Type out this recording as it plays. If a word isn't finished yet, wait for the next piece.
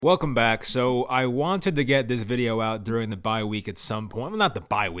Welcome back. So I wanted to get this video out during the bye week at some point. Well, not the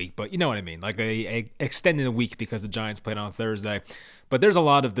bye week, but you know what I mean. Like a extended week because the Giants played on Thursday. But there's a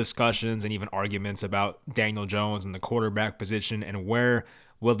lot of discussions and even arguments about Daniel Jones and the quarterback position and where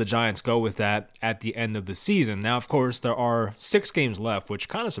will the Giants go with that at the end of the season. Now, of course, there are 6 games left, which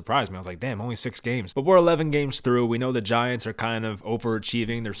kind of surprised me. I was like, damn, only 6 games. But we're 11 games through. We know the Giants are kind of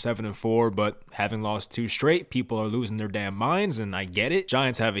overachieving. They're 7-4, but having lost 2 straight, people are losing their damn minds, and I get it.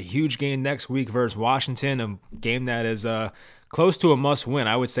 Giants have a huge game next week versus Washington, a game that is close to a must-win.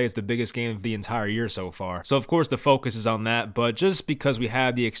 I would say it's the biggest game of the entire year so far. So, of course, the focus is on that, but just because we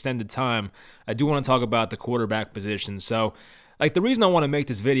have the extended time, I do want to talk about the quarterback position. So, the reason I want to make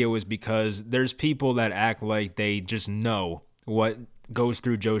this video is because there's people that act like they just know what goes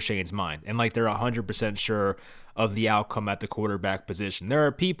through Joe Schoen's mind, and they're 100% sure of the outcome at the quarterback position. There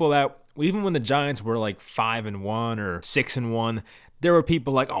are people that, even when the Giants were 5-1 or 6-1, there were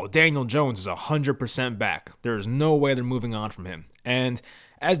people like, oh, Daniel Jones is 100% back. There's no way they're moving on from him. And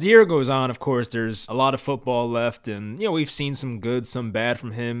as the year goes on, of course, there's a lot of football left, and we've seen some good, some bad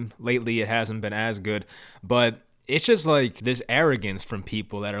from him. Lately, it hasn't been as good, but it's just this arrogance from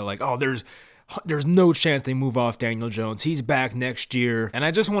people that are like, oh, there's no chance they move off Daniel Jones. He's back next year. And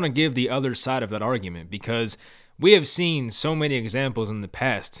I just want to give the other side of that argument because we have seen so many examples in the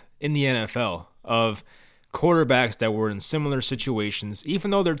past in the NFL of quarterbacks that were in similar situations,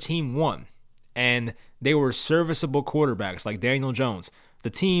 even though their team won and they were serviceable quarterbacks like Daniel Jones. The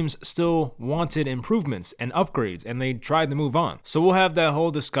teams still wanted improvements and upgrades, and they tried to move on. So we'll have that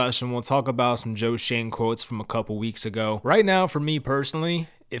whole discussion. We'll talk about some Joe Schoen quotes from a couple weeks ago. Right now, for me personally,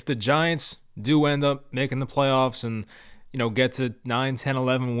 if the Giants do end up making the playoffs and, get to 9, 10,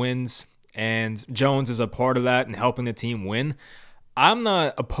 11 wins, and Jones is a part of that and helping the team win, I'm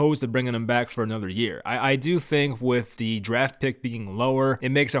not opposed to bringing him back for another year. I do think with the draft pick being lower, it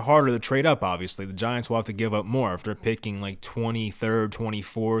makes it harder to trade up, obviously. The Giants will have to give up more if they're picking 23rd,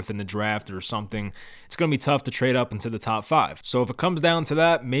 24th in the draft or something. It's going to be tough to trade up into the top 5. So if it comes down to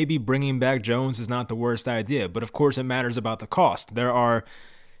that, maybe bringing back Jones is not the worst idea. But of course, it matters about the cost. There are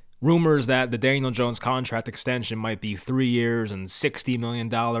rumors that the Daniel Jones contract extension might be 3 years and $60 million,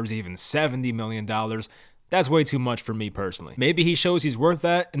 even $70 million. That's way too much for me personally. Maybe he shows he's worth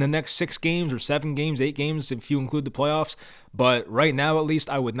that in the next 6 games or 7 games, 8 games if you include the playoffs. But right now, at least,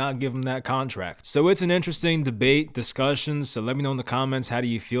 I would not give him that contract. So it's an interesting debate, discussion. So let me know in the comments, how do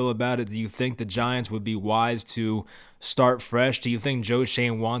you feel about it? Do you think the Giants would be wise to start fresh? Do you think Joe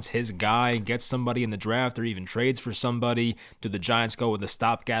Schoen wants his guy, gets somebody in the draft, or even trades for somebody? Do the Giants go with a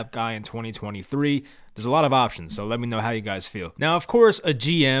stopgap guy in 2023? There's a lot of options, so let me know how you guys feel. Now, of course, a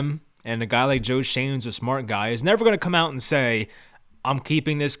GM and a guy like Joe Schoen's a smart guy is never going to come out and say, I'm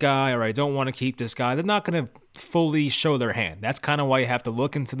keeping this guy or I don't want to keep this guy. They're not going to fully show their hand. That's kind of why you have to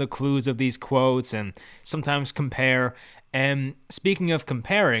look into the clues of these quotes and sometimes compare. And speaking of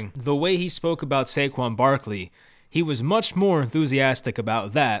comparing, the way he spoke about Saquon Barkley, he was much more enthusiastic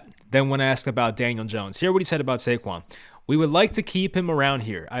about that than when asked about Daniel Jones. Hear what he said about Saquon. We would like to keep him around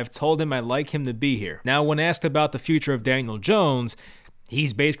here. I've told him I'd like him to be here. Now, when asked about the future of Daniel Jones,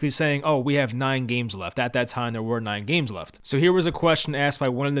 he's basically saying, oh, we have 9 games left. At that time, there were 9 games left. So here was a question asked by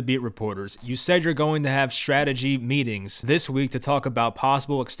one of the beat reporters. You said you're going to have strategy meetings this week to talk about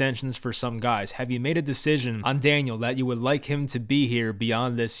possible extensions for some guys. Have you made a decision on Daniel that you would like him to be here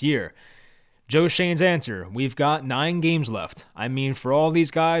beyond this year? Joe Schoen's answer, we've got 9 games left. I mean, for all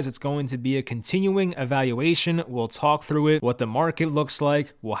these guys, it's going to be a continuing evaluation. We'll talk through it, what the market looks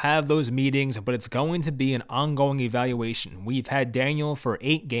like. We'll have those meetings, but it's going to be an ongoing evaluation. We've had Daniel for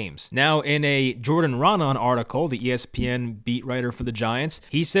 8 games. Now, in a Jordan Raanan article, the ESPN beat writer for the Giants,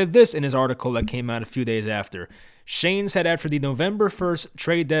 he said this in his article that came out a few days after. Schoen said after the November 1st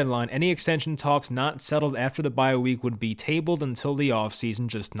trade deadline, any extension talks not settled after the bye week would be tabled until the offseason,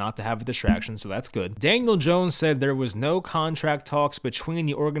 just not to have a distraction, so that's good. Daniel Jones said there was no contract talks between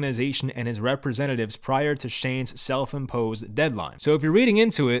the organization and his representatives prior to Schoen's self-imposed deadline. So if you're reading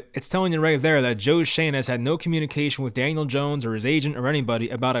into it, it's telling you right there that Joe Schoen has had no communication with Daniel Jones or his agent or anybody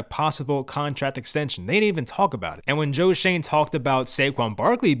about a possible contract extension. They didn't even talk about it. And when Joe Schoen talked about Saquon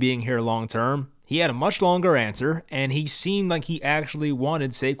Barkley being here long-term, he had a much longer answer, and he seemed like he actually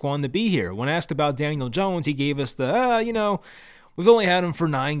wanted Saquon to be here. When asked about Daniel Jones, he gave us the, we've only had him for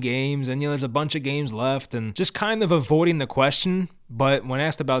 9 games, and, there's a bunch of games left, and just kind of avoiding the question. But when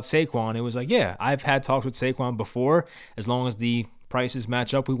asked about Saquon, it was like, yeah, I've had talks with Saquon before. As long as the prices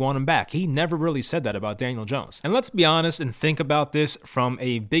match up, we want him back. He never really said that about Daniel Jones. And let's be honest and think about this from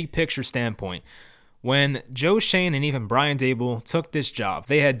a big picture standpoint. When Joe Schoen and even Brian Daboll took this job,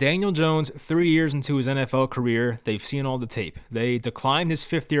 they had Daniel Jones 3 years into his NFL career. They've seen all the tape. They declined his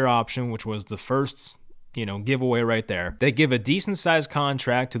 5th-year option, which was the first giveaway right there. They give a decent-sized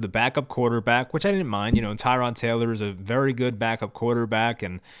contract to the backup quarterback, which I didn't mind. Tyrod Taylor is a very good backup quarterback,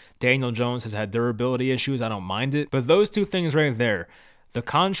 and Daniel Jones has had durability issues. I don't mind it. But those two things right there, the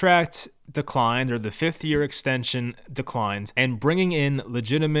contract declined, or the 5th-year extension declined, and bringing in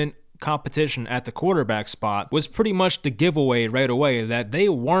legitimate competition at the quarterback spot was pretty much the giveaway right away that they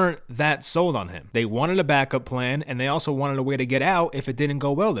weren't that sold on him. They wanted a backup plan, and they also wanted a way to get out if it didn't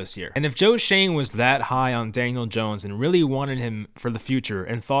go well this year. And if Joe Schoen was that high on Daniel Jones and really wanted him for the future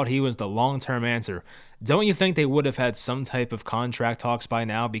and thought he was the long-term answer, don't you think they would have had some type of contract talks by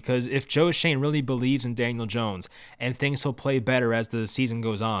now? Because if Joe Schoen really believes in Daniel Jones and thinks he'll play better as the season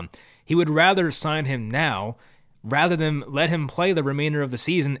goes on, he would rather sign him now rather than let him play the remainder of the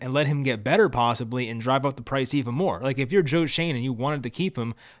season and let him get better possibly and drive up the price even more. Like, if you're Joe Schoen and you wanted to keep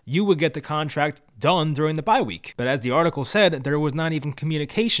him, you would get the contract done during the bye week. But as the article said, there was not even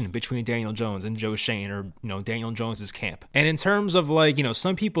communication between Daniel Jones and Joe Schoen, or Daniel Jones's camp. And in terms of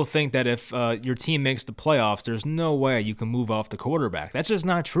some people think that if your team makes the playoffs, there's no way you can move off the quarterback. That's just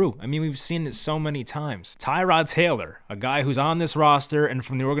not true. I mean, we've seen it so many times. Tyrod Taylor, a guy who's on this roster and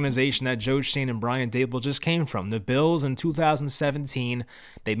from the organization that Joe Schoen and Brian Daboll just came from. The Bills in 2017,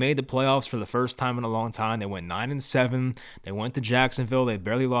 they made the playoffs for the first time in a long time. They went 9-7. They went to Jacksonville. They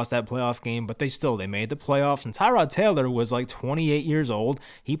barely lost that playoff game, but they made the playoffs. And Tyrod Taylor was like 28 years old.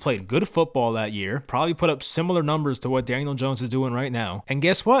 He played good football that year, probably put up similar numbers to what Daniel Jones is doing right now. And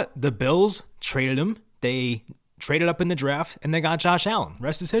guess what? The Bills traded him. They traded up in the draft, and they got Josh Allen.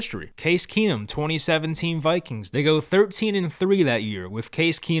 Rest is history. Case Keenum, 2017 Vikings. They go 13-3 that year with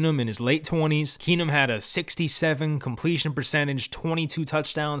Case Keenum in his late 20s. Keenum had a 67 completion percentage, 22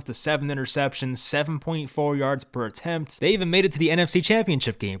 touchdowns to 7 interceptions, 7.4 yards per attempt. They even made it to the NFC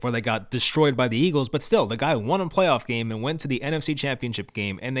Championship game where they got destroyed by the Eagles, but still, the guy won a playoff game and went to the NFC Championship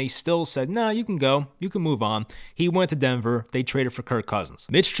game, and they still said, nah, you can go. You can move on. He went to Denver. They traded for Kirk Cousins.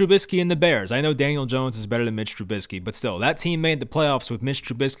 Mitch Trubisky and the Bears. I know Daniel Jones is better than Mitch Trubisky, but still, that team made the playoffs with Mitch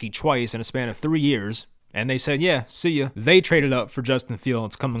Trubisky twice in a span of 3 years. And they said, yeah, see ya. They traded up for Justin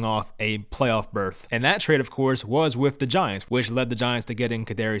Fields coming off a playoff berth. And that trade, of course, was with the Giants, which led the Giants to get in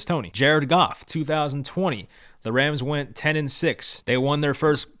Kadarius Toney. Jared Goff, 2020. The Rams went 10-6. They won their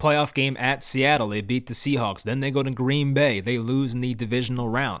first playoff game at Seattle. They beat the Seahawks. Then they go to Green Bay. They lose in the divisional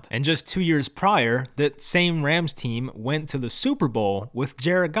round. And just 2 years prior, that same Rams team went to the Super Bowl with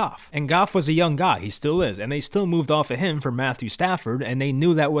Jared Goff. And Goff was a young guy. He still is. And they still moved off of him for Matthew Stafford, and they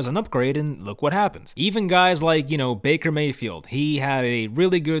knew that was an upgrade, and look what happens. Even guys like, Baker Mayfield, he had a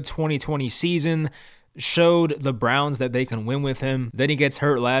really good 2020 season, showed the Browns that they can win with him. Then he gets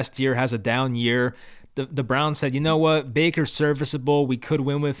hurt last year, has a down year. The Browns said, you know what, Baker's serviceable. We could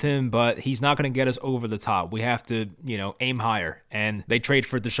win with him, but he's not going to get us over the top. We have to, aim higher. And they trade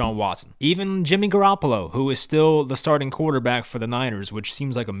for Deshaun Watson. Even Jimmy Garoppolo, who is still the starting quarterback for the Niners, which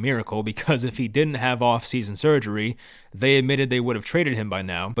seems like a miracle because if he didn't have off-season surgery, they admitted they would have traded him by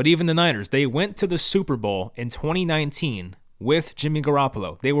now. But even the Niners, they went to the Super Bowl in 2019 with Jimmy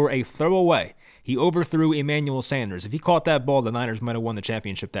Garoppolo. They were a throwaway. He overthrew Emmanuel Sanders. If he caught that ball, the Niners might have won the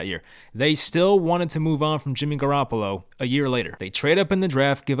championship that year. They still wanted to move on from Jimmy Garoppolo a year later. They trade up in the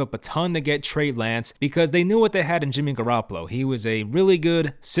draft, give up a ton to get Trey Lance because they knew what they had in Jimmy Garoppolo. He was a really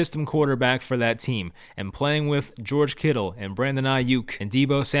good system quarterback for that team. And playing with George Kittle and Brandon Ayuk and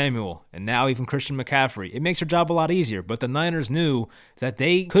Deebo Samuel and now even Christian McCaffrey, it makes their job a lot easier. But the Niners knew that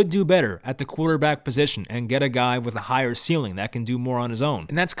they could do better at the quarterback position and get a guy with a higher ceiling that can do more on his own.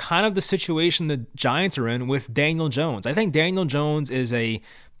 And that's kind of the situation the Giants are in with Daniel Jones. I think Daniel Jones is a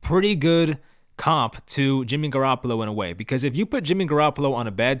pretty good comp to Jimmy Garoppolo in a way, because if you put Jimmy Garoppolo on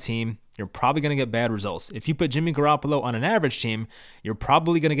a bad team, you're probably going to get bad results. If you put Jimmy Garoppolo on an average team, you're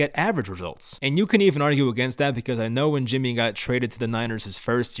probably going to get average results. And you can even argue against that because I know when Jimmy got traded to the Niners his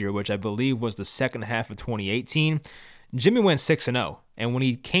first year, which I believe was the second half of 2018, Jimmy went 6-0. And when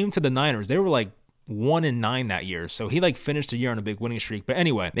he came to the Niners, they were like 1-9 that year. So he finished the year on a big winning streak. But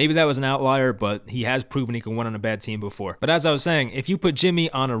anyway, maybe that was an outlier, but he has proven he can win on a bad team before. But as I was saying, if you put Jimmy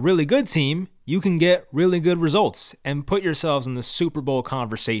on a really good team, you can get really good results and put yourselves in the Super Bowl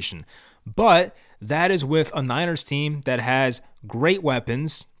conversation. But that is with a Niners team that has great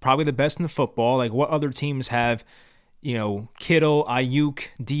weapons, probably the best in football. Like what other teams have? Kittle, Ayuk,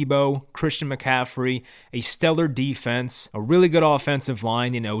 Deebo, Christian McCaffrey, a stellar defense, a really good offensive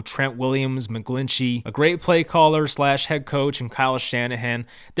line, Trent Williams, McGlinchey, a great play caller / head coach, and Kyle Shanahan.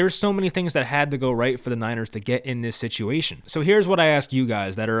 There's so many things that had to go right for the Niners to get in this situation. So here's what I ask you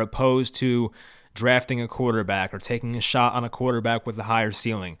guys that are opposed to drafting a quarterback or taking a shot on a quarterback with a higher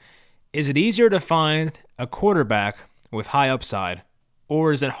ceiling? Is it easier to find a quarterback with high upside,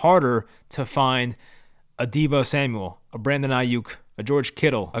 or is it harder to find a Deebo Samuel, a Brandon Ayuk, a George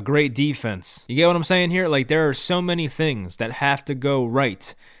Kittle, a great defense? You get what I'm saying here? Like, there are so many things that have to go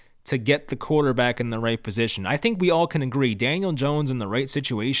right to get the quarterback in the right position. I think we all can agree Daniel Jones in the right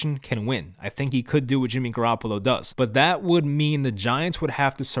situation can win. I think he could do what Jimmy Garoppolo does. But that would mean the Giants would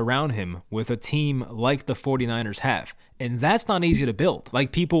have to surround him with a team like the 49ers have. And that's not easy to build.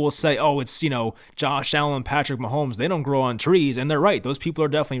 Like, people will say, oh, it's, Josh Allen, Patrick Mahomes, they don't grow on trees. And they're right. Those people are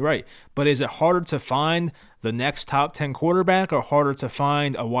definitely right. But is it harder to find the next top 10 quarterback, or harder to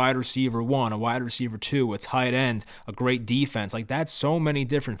find a wide receiver 1, a wide receiver 2, a tight end, a great defense? Like, that's so many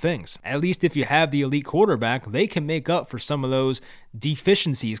different things. At least if you have the elite quarterback, they can make up for some of those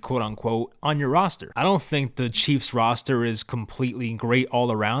deficiencies, quote unquote, on your roster. I don't think the Chiefs roster is completely great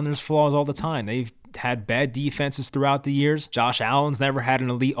all around. There's flaws all the time. They've had bad defenses throughout the years. Josh Allen's never had an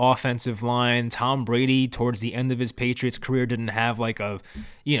elite offensive line. Tom Brady, towards the end of his Patriots career, didn't have like a,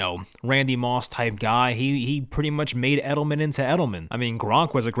 Randy Moss type guy. He pretty much made Edelman into Edelman. I mean,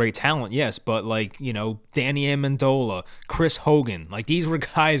 Gronk was a great talent, yes, but Danny Amendola, Chris Hogan, these were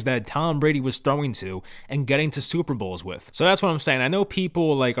guys that Tom Brady was throwing to and getting to Super Bowls with. So that's what I'm saying. I know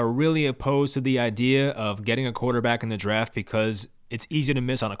people are really opposed to the idea of getting a quarterback in the draft because it's easy to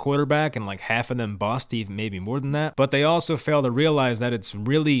miss on a quarterback and half of them bust, even maybe more than that. But they also fail to realize that it's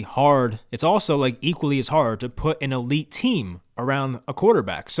really hard. It's also equally as hard to put an elite team around a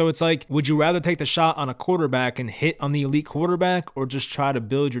quarterback. So it's would you rather take the shot on a quarterback and hit on the elite quarterback, or just try to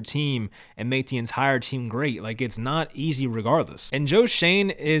build your team and make the entire team great? It's not easy regardless. And Joe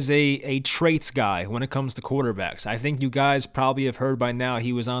Schoen is a traits guy when it comes to quarterbacks. I think you guys probably have heard by now,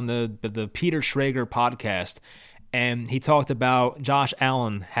 he was on the Peter Schrager podcast, and he talked about Josh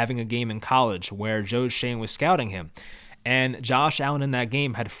Allen having a game in college where Joe Schoen was scouting him. And Josh Allen in that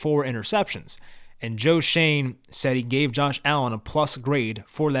game had 4 interceptions. And Joe Schoen said he gave Josh Allen a plus grade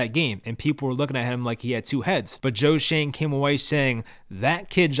for that game. And people were looking at him like he had 2 heads. But Joe Schoen came away saying, that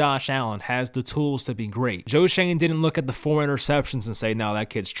kid Josh Allen has the tools to be great. Joe Schoen didn't look at the 4 interceptions and say, no, that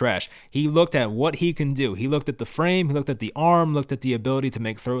kid's trash. He looked at what he can do. He looked at the frame, he looked at the arm, looked at the ability to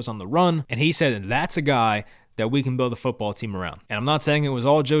make throws on the run. And he said, that's a guy that we can build a football team around. And I'm not saying it was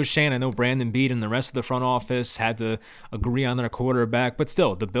all Joe Schoen. I know Brandon Beat and the rest of the front office had to agree on their quarterback, but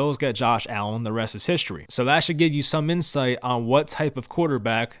still, the Bills get Josh Allen. The rest is history. So that should give you some insight on what type of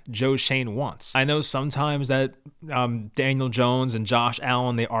quarterback Joe Schoen wants. I know sometimes that Daniel Jones and Josh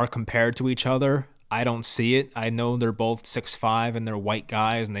Allen, they are compared to each other. I don't see it. I know they're both 6'5" and they're white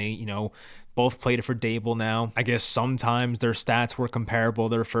guys, and they, both played for Dable now. I guess sometimes their stats were comparable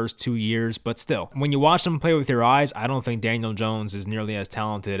their first 2 years, but still, when you watch them play with your eyes, I don't think Daniel Jones is nearly as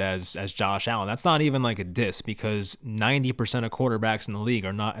talented as Josh Allen. That's not even a diss, because 90% of quarterbacks in the league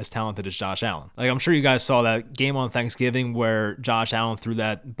are not as talented as Josh Allen. I'm sure you guys saw that game on Thanksgiving where Josh Allen threw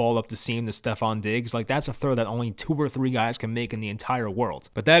that ball up the seam to Stephon Diggs. That's a throw that only 2 or 3 guys can make in the entire world.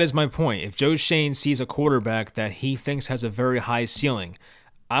 But that is my point. If Joe Schoen sees a quarterback that he thinks has a very high ceiling,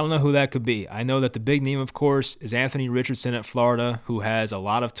 I don't know who that could be. I know that the big name, of course, is Anthony Richardson at Florida, who has a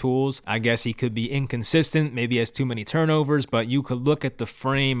lot of tools. I guess he could be inconsistent, maybe has too many turnovers, but you could look at the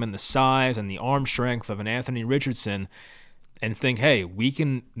frame and the size and the arm strength of an Anthony Richardson and think, hey, we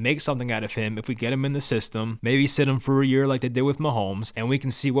can make something out of him if we get him in the system, maybe sit him for a year like they did with Mahomes, and we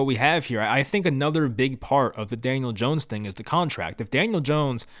can see what we have here. I think another big part of the Daniel Jones thing is the contract. If Daniel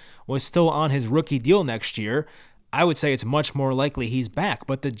Jones was still on his rookie deal next year, I would say it's much more likely he's back,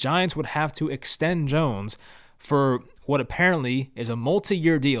 but the Giants would have to extend Jones for what apparently is a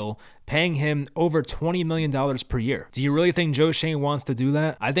multi-year deal, paying him over $20 million per year. Do you really think Joe Schoen wants to do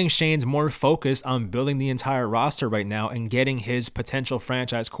that? I think Shane's more focused on building the entire roster right now and getting his potential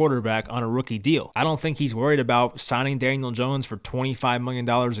franchise quarterback on a rookie deal. I don't think he's worried about signing Daniel Jones for $25 million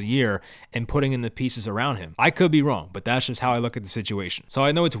a year and putting in the pieces around him. I could be wrong, but that's just how I look at the situation. So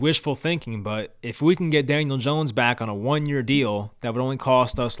I know it's wishful thinking, but if we can get Daniel Jones back on a 1-year deal that would only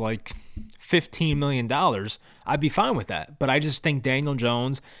cost us $15 million, I'd be fine with that. But I just think Daniel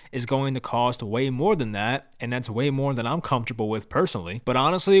Jones is going to cost way more than that, and that's way more than I'm comfortable with personally. But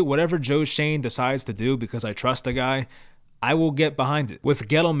honestly, whatever Joe Schoen decides to do, because I trust the guy, I will get behind it. With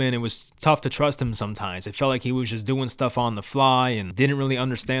Gettleman, it was tough to trust him sometimes. It felt like he was just doing stuff on the fly and didn't really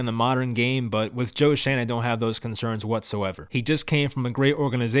understand the modern game, but with Joe Schoen, I don't have those concerns whatsoever. He just came from a great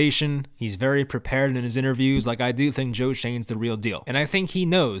organization. He's very prepared in his interviews. I do think Joe Schoen's the real deal. And I think he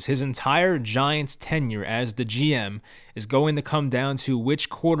knows his entire Giants tenure as the GM is going to come down to which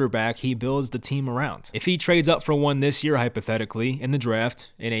quarterback he builds the team around. If he trades up for one this year, hypothetically, in the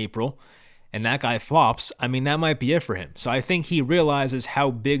draft in April, and that guy flops, I mean, that might be it for him. So I think he realizes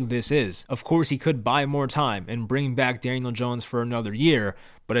how big this is. Of course, he could buy more time and bring back Daniel Jones for another year,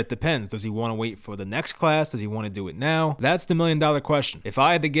 but it depends. Does he want to wait for the next class? Does he want to do it now? That's the million-dollar question. If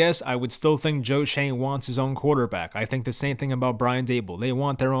I had to guess, I would still think Joe Schoen wants his own quarterback. I think the same thing about Brian Daboll. They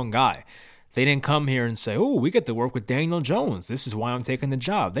want their own guy. They didn't come here and say, oh, we get to work with Daniel Jones. This is why I'm taking the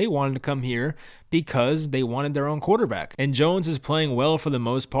job. They wanted to come here because they wanted their own quarterback. And Jones is playing well for the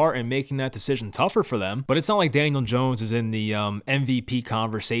most part and making that decision tougher for them. But it's not like Daniel Jones is in the MVP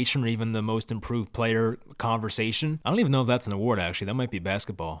conversation or even the most improved player conversation. I don't even know if that's an award, actually. That might be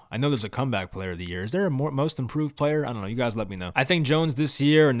basketball. I know there's a comeback player of the year. Is there a most improved player? I don't know. You guys let me know. I think Jones this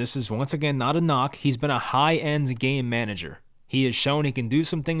year, and this is once again not a knock, he's been a high-end game manager. He has shown he can do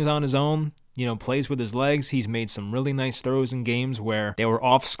some things on his own, plays with his legs. He's made some really nice throws in games where they were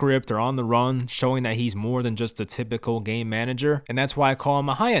off script or on the run, showing that he's more than just a typical game manager. And that's why I call him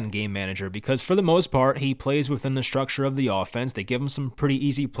a high-end game manager, because for the most part, he plays within the structure of the offense. They give him some pretty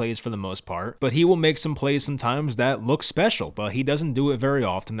easy plays for the most part, but he will make some plays sometimes that look special, but he doesn't do it very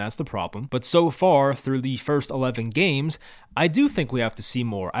often. That's the problem. But so far, through the first 11 games, I do think we have to see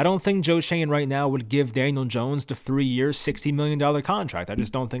more. I don't think Joe Schoen right now would give Daniel Jones the 3-year, $60 million contract. I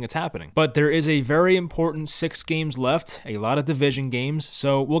just don't think it's happening. But there is a very important 6 games left, a lot of division games,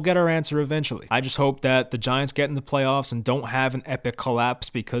 so we'll get our answer eventually. I just hope that the Giants get in the playoffs and don't have an epic collapse,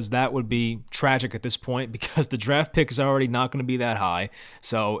 because that would be tragic at this point, because the draft pick is already not going to be that high.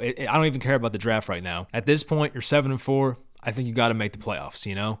 So I don't even care about the draft right now. At this point, you're 7-4. I think you got to make the playoffs,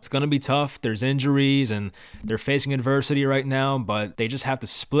 It's going to be tough. There's injuries and they're facing adversity right now, but they just have to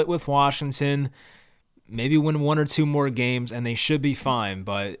split with Washington, maybe win 1 or 2 more games, and they should be fine,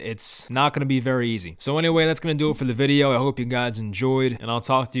 but it's not going to be very easy. So anyway, that's going to do it for the video. I hope you guys enjoyed, and I'll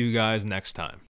talk to you guys next time.